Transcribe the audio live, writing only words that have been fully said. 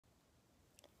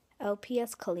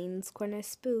LPS Colleen's Corner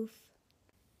spoof.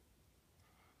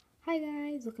 Hi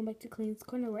guys, welcome back to Colleen's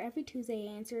Corner, where every Tuesday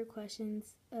I answer your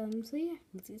questions. So yeah,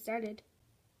 let's get started.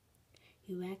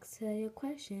 You ask her your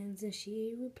questions and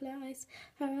she replies.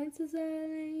 Her answers are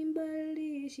lame,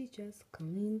 but she's just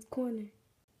Colleen's Corner.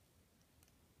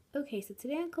 Okay, so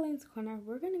today on Colleen's Corner,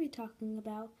 we're going to be talking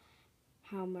about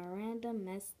how Miranda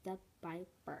messed up by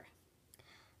birth.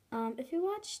 If you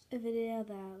watched a video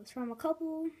that was from a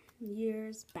couple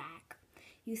years back,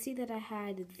 you see that I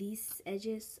had these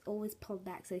edges always pulled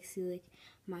back, so I see like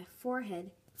my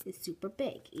forehead is super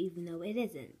big, even though it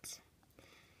isn't.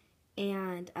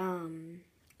 And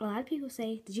a lot of people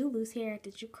say, did you lose hair?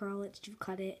 Did you curl it? Did you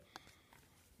cut it?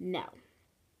 No.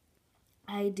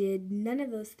 I did none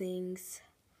of those things.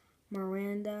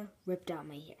 Miranda ripped out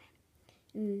my hair.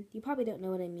 And you probably don't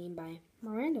know what I mean by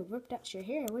Miranda ripped out your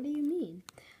hair. What do you mean?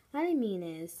 What I mean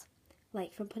is,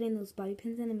 like, from putting those bobby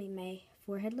pins in to make my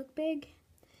forehead look big,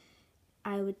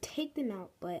 I would take them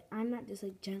out, but I'm not just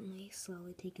like gently,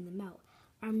 slowly taking them out.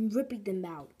 I'm ripping them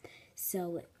out.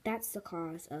 So that's the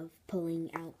cause of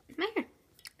pulling out my hair.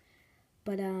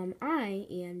 But I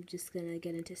am just gonna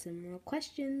get into some more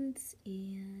questions,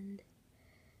 and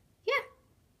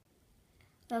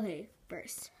yeah. Okay,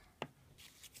 first,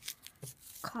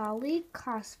 colleague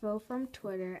Cosmo from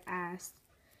Twitter asked,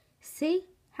 "See,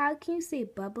 how can you say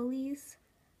bubblies?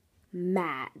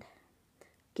 Mad.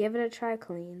 Give it a try,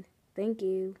 Colleen. Thank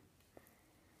you."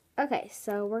 Okay,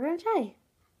 so we're gonna try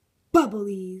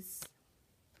bubblies.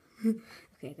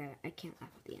 Okay, I can't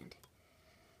laugh at the end.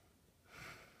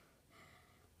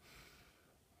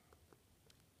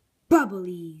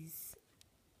 Bubblies.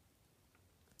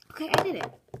 Okay, I did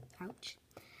it. Ouch.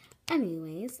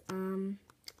 Anyways,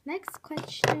 next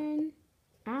question.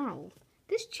 Ow,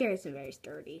 this chair isn't very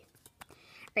sturdy.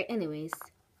 Alright, anyways,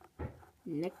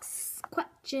 next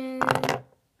question.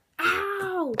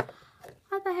 Ow!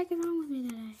 What the heck is wrong with me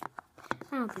today?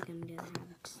 I don't think I'm gonna have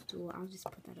a stool. I'll just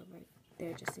put that over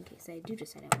there just in case I do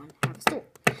decide I want to have a stool.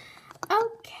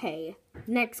 Okay,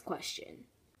 next question.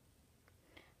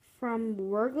 From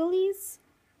Wergelies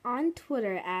on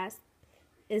Twitter asked,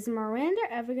 is Miranda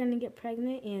ever gonna get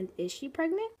pregnant, and is she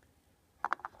pregnant?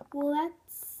 Well,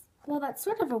 that's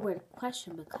sort of a weird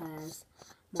question because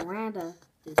Miranda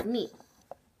is me,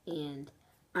 and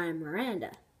I'm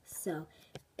Miranda. So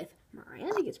if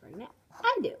Miranda gets pregnant,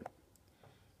 I do.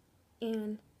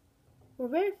 And we're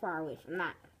very far away from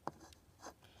that.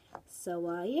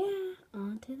 So, yeah,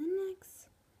 on to the next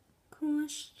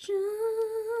question.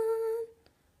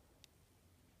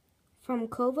 From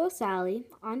Kovo Sally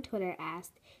on Twitter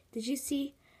asked, did you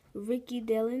see Ricky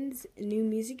Dillon's new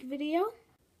music video?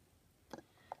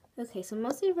 Okay, so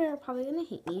most of you are probably going to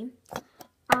hate me.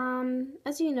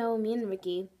 As you know, me and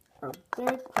Ricky are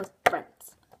very close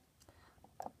friends.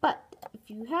 But if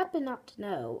you happen not to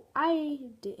know, I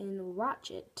didn't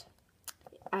watch it.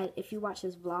 If you watch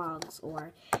his vlogs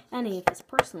or any of his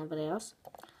personal videos,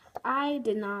 I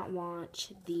did not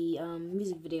watch the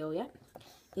music video yet.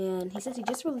 And he says he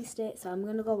just released it, so I'm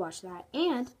going to go watch that.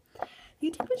 And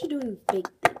YouTubers are doing big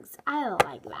things. I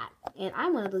like that. And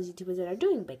I'm one of those YouTubers that are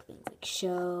doing big things, like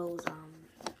shows,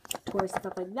 tours,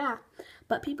 stuff like that.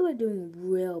 But people are doing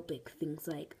real big things,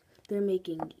 like they're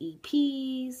making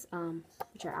EPs,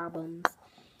 which are albums,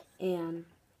 and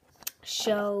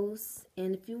shows.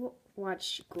 And if you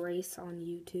watch Grace on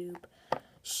YouTube,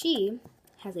 she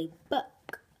has a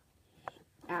book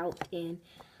out, and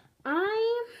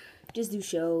I just do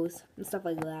shows and stuff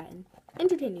like that and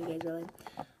entertain you guys, really.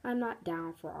 I'm not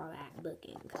down for all that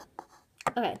looking.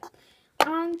 Okay,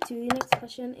 on to the next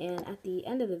question, and at the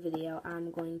end of the video,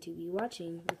 I'm going to be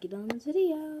watching Ricky Dillon's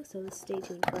video, so stay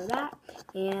tuned for that,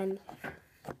 and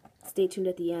stay tuned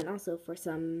at the end also for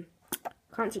some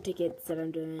concert tickets that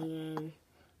I'm doing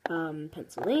in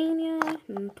Pennsylvania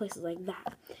and places like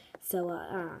that. So,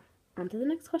 on to the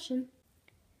next question.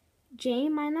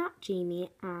 Not Jamie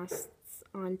asks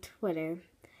on Twitter,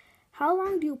 how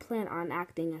long do you plan on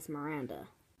acting as Miranda?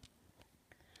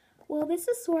 Well, this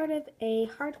is sort of a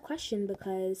hard question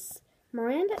because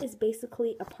Miranda is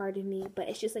basically a part of me, but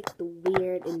it's just like the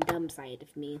weird and dumb side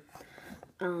of me.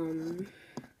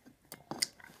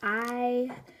 I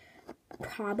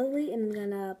probably am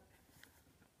gonna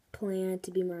plan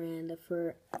to be Miranda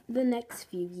for the next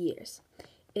few years.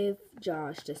 If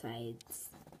Josh decides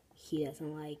he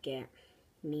doesn't like it,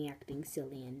 me acting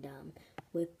silly and dumb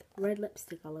with red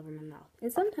lipstick all over my mouth.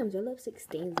 And sometimes red lipstick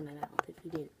stains my mouth, if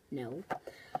you didn't know.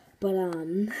 But,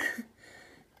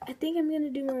 I think I'm going to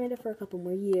do Miranda for a couple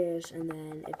more years, and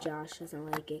then if Josh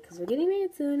doesn't like it, because we're getting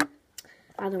married soon,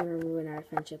 I don't want to ruin our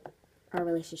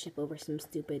relationship over some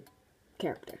stupid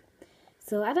character.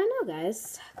 So I don't know,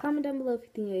 guys. Comment down below if you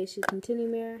think I should continue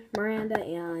Miranda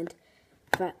and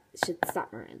if I should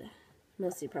stop Miranda.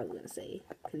 Mostly probably gonna say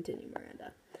continue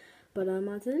Miranda. But on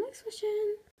to the next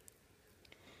question.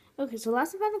 Okay, so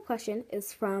last and final question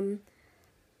is from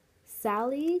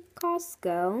Sally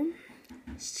Costco.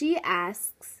 She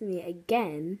asks me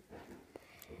again,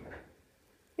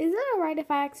 is it alright if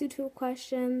I ask you 2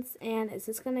 questions, and is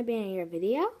this going to be in your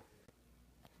video?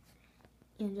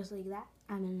 And just like that,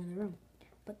 I'm in another room.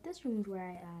 But this room is where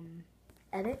I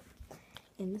edit,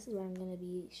 and this is where I'm going to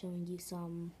be showing you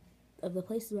some of the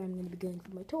places where I'm going to be going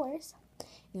for my tours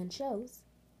and shows.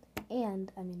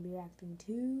 And I'm going to be reacting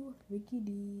to Ricky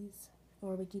Dillon's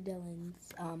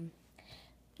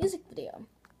music video.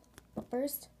 But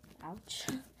first, ouch,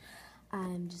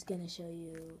 I'm just going to show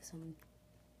you some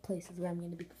places where I'm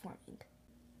going to be performing.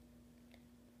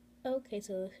 Okay,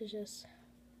 so this is just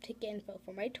ticket info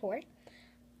for my tour.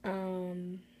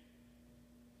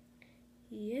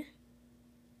 Yeah.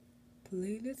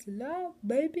 Play this loud,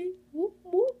 baby. Whoop,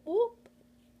 whoop, whoop.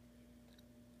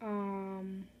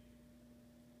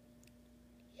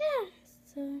 Yeah,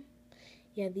 so,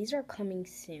 yeah, these are coming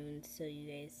soon, so you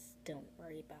guys don't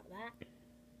worry about that.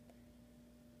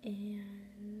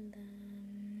 And,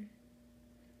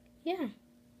 yeah.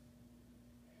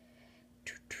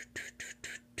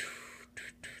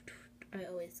 I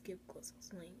always give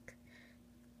closest link.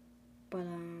 But,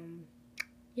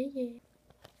 yeah.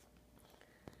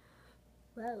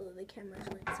 Wow, the camera's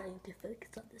really starting to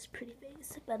focus on this pretty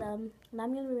face. But, now I'm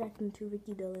gonna be reacting to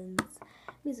Ricky Dillon's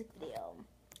music video.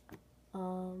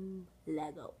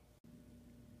 Lego.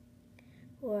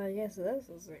 Well, I guess this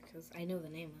is it, because I know the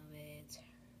name of it.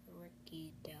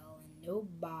 Ricky Dillon,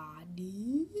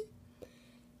 Nobody.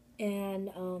 And,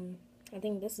 I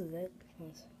think this is it.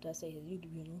 Did I say his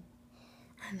YouTube channel?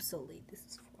 I'm so late. This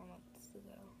is 4 months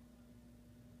ago.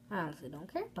 I honestly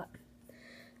don't care, but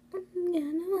I'm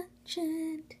gonna watch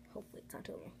it. Hopefully it's not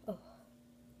too long. Oh.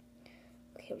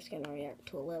 Okay, we're just gonna react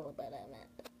to a little bit of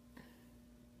it.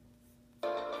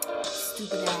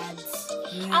 Stupid ads.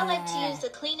 Yeah. I like to use the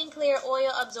Clean and Clear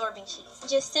oil absorbing sheets.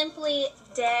 Just simply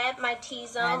dab my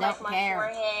T-zone, like my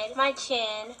forehead, my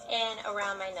chin, and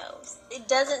around my nose. It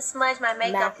doesn't smudge my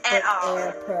makeup at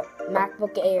all.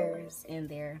 MacBook Airs in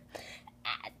their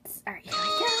ads. Alright, here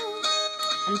we go.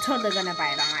 I'm totally gonna buy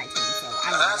it on iTunes, so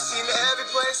I don't know. I've seen every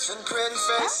place from pretty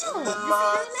face in the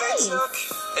month they took,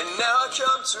 and now I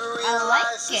come to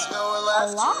realize there's nowhere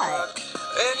left to look.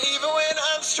 And even when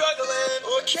I'm struggling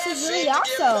or can't seem to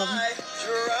get by,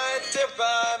 you're right there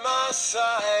by my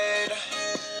side.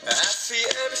 I see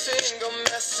every single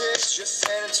message you're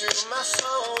sending to my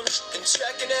phone, and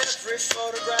checking every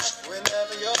photograph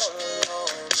whenever you're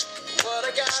alone. What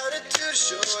I gotta do to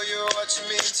show you what you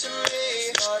mean to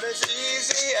me, not as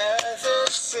easy as it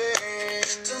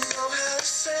seems. Don't know how to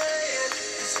say it,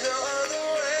 there's no other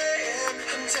way, and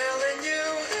I'm telling you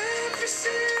every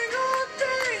single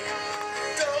day.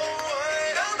 Don't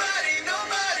want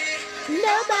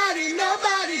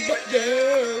nobody but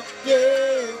you.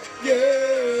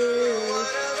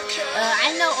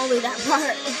 I know only that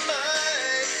part.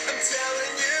 I'm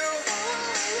telling you all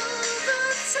the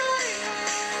time.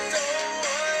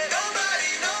 Don't want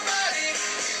nobody.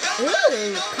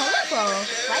 Ooh, colorful,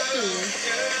 spiky.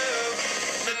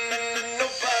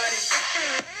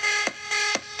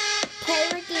 Hey,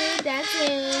 Ricky,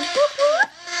 dancing.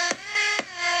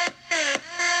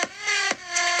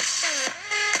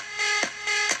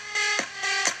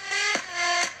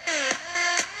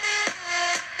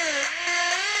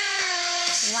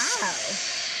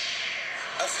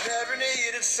 I've never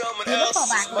needed someone else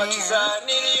as much as I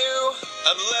need you.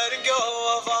 I'm letting go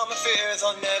of all my fears,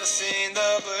 I've never seen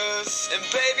the blues. And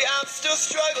baby, I'm still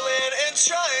struggling and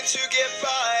trying to get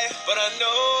by, but I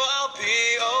know I'll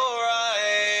be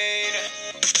alright.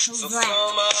 So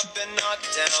come up and knock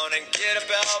down and get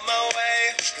about my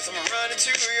way, cause I'm running to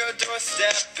your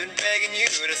doorstep and begging you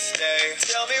to stay.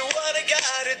 Tell me what I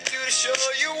gotta do to show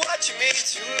you what you mean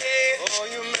to me. Oh,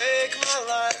 you make my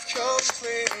life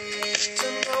complete.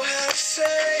 Don't know how to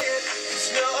say it,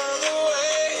 there's no other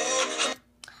way.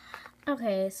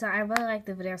 Okay, so I really like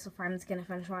the video so far. I'm just gonna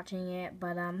finish watching it,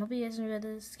 but hope you guys enjoyed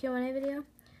this Q&A video.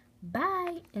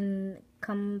 Bye, and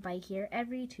come by here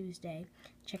every Tuesday.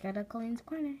 Check out Colleen's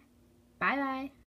Corner. Bye bye.